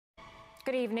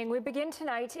Good evening. We begin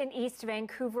tonight in East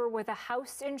Vancouver with a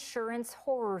house insurance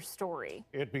horror story.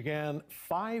 It began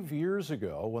 5 years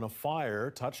ago when a fire,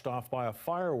 touched off by a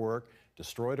firework,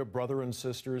 destroyed a brother and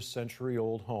sister's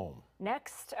century-old home.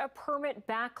 Next, a permit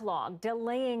backlog,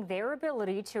 delaying their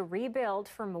ability to rebuild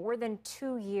for more than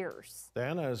 2 years.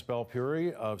 Then, as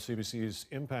Belpuri of CBC's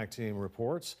Impact Team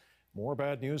reports, more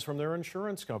bad news from their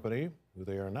insurance company, who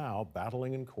they are now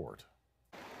battling in court.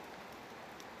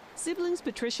 Siblings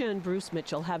Patricia and Bruce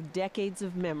Mitchell have decades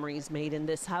of memories made in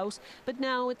this house, but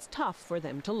now it's tough for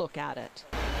them to look at it.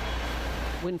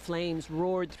 When flames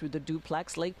roared through the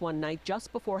duplex late one night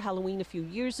just before Halloween a few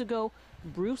years ago,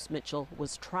 Bruce Mitchell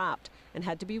was trapped and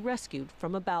had to be rescued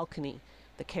from a balcony.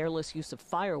 The careless use of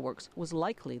fireworks was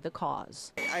likely the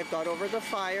cause. I've got over the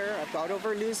fire, I've got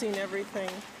over losing everything,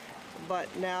 but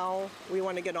now we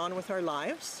want to get on with our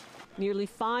lives. Nearly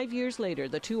 5 years later,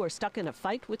 the two are stuck in a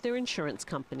fight with their insurance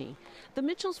company. The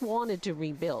Mitchells wanted to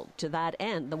rebuild. To that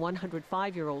end, the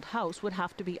 105-year-old house would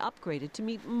have to be upgraded to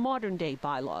meet modern-day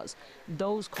bylaws.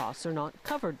 Those costs are not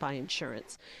covered by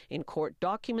insurance. In court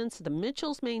documents, the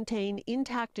Mitchells maintain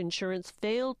Intact Insurance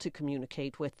failed to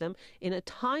communicate with them in a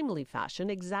timely fashion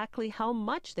exactly how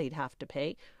much they'd have to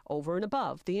pay over and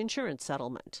above the insurance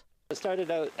settlement. It started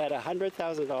out at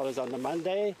 $100,000 on the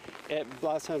Monday. It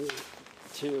blossomed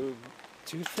to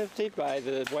 $250 by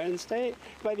the Wednesday.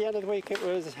 By the end of the week, it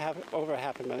was over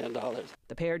 $500,000.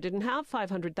 The pair didn't have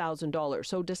 $500,000,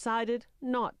 so decided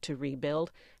not to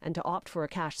rebuild and to opt for a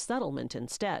cash settlement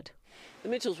instead. The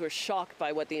Mitchells were shocked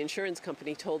by what the insurance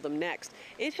company told them next.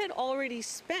 It had already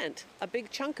spent a big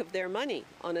chunk of their money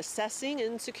on assessing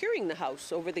and securing the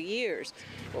house over the years.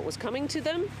 What was coming to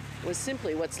them was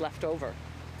simply what's left over.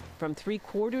 From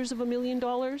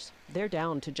 $750,000, they're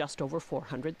down to just over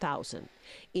 $400,000.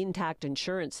 Intact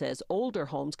Insurance says older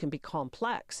homes can be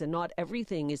complex and not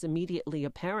everything is immediately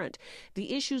apparent.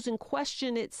 The issues in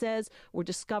question, it says, were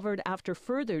discovered after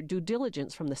further due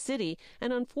diligence from the city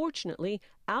and, unfortunately,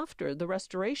 after the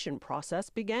restoration process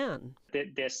began.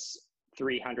 This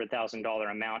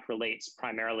 $300,000 amount relates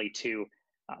primarily to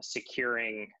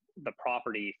securing the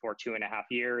property for 2.5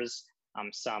 years.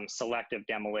 Some selective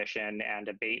demolition and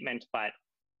abatement, but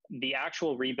the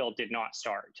actual rebuild did not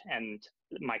start. And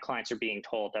my clients are being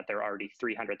told that they're already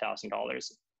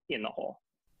 $300,000 in the hole.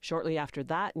 Shortly after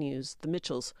that news, the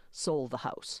Mitchells sold the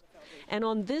house. And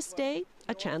on this day,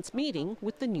 a chance meeting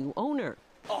with the new owner.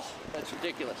 Oh, that's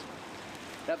ridiculous.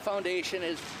 That foundation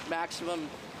is maximum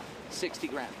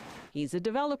 $60,000. He's a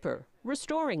developer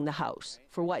restoring the house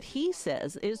for what he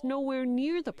says is nowhere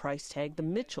near the price tag the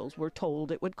Mitchells were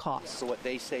told it would cost. So what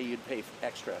they say you'd pay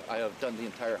extra, I have done the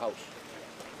entire house.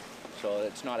 So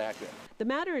it's not accurate. The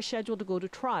matter is scheduled to go to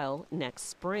trial next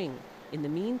spring. In the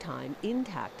meantime,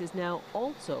 Intact is now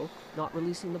also not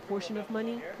releasing the portion of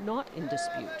money not in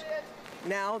dispute.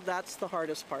 Now that's the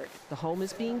hardest part. The home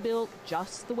is being built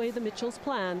just the way the Mitchells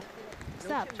planned,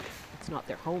 except it's not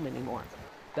their home anymore.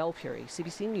 Belpuri,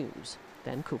 CBC News,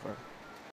 Vancouver.